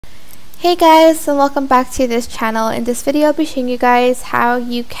Hey guys, and welcome back to this channel. In this video I'll be showing you guys how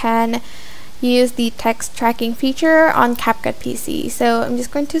you can use the text tracking feature on CapCut PC. So I'm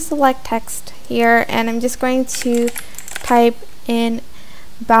just going to select text here and I'm just going to type in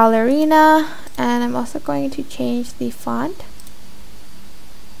ballerina, and I'm also going to change the font.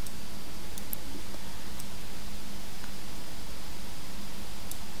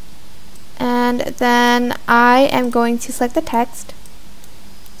 And then I am going to select the text,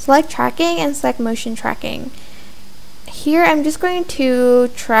 select tracking, and select motion tracking. Here I'm just going to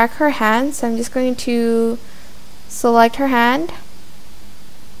track her hand, so I'm just going to select her hand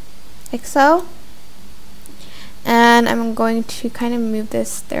like so, and I'm going to kind of move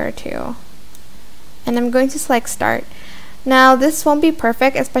this there too, and I'm going to select start. Now this won't be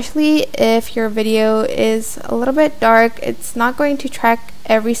perfect, especially if your video is a little bit dark. It's not going to track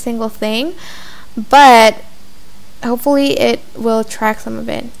every single thing, but hopefully it will track some of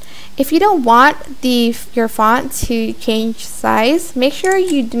it. If you don't want your font to change size, make sure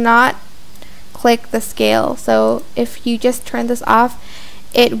you do not click the scale. So if you just turn this off,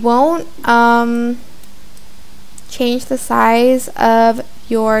 it won't change the size of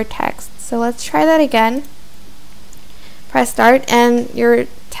your text. So let's try that again. Press start and your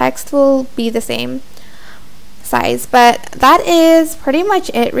text will be the same size. But that is pretty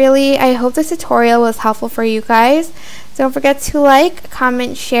much it really. I hope this tutorial was helpful for you guys. Don't forget to like,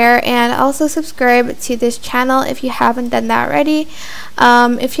 comment, share, and also subscribe to this channel if you haven't done that already.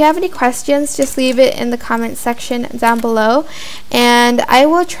 If you have any questions, just leave it in the comment section down below, and I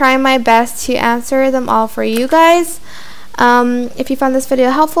will try my best to answer them all for you guys. If you found this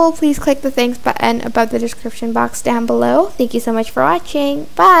video helpful, please click the thanks button above the description box down below. Thank you so much for watching.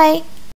 Bye!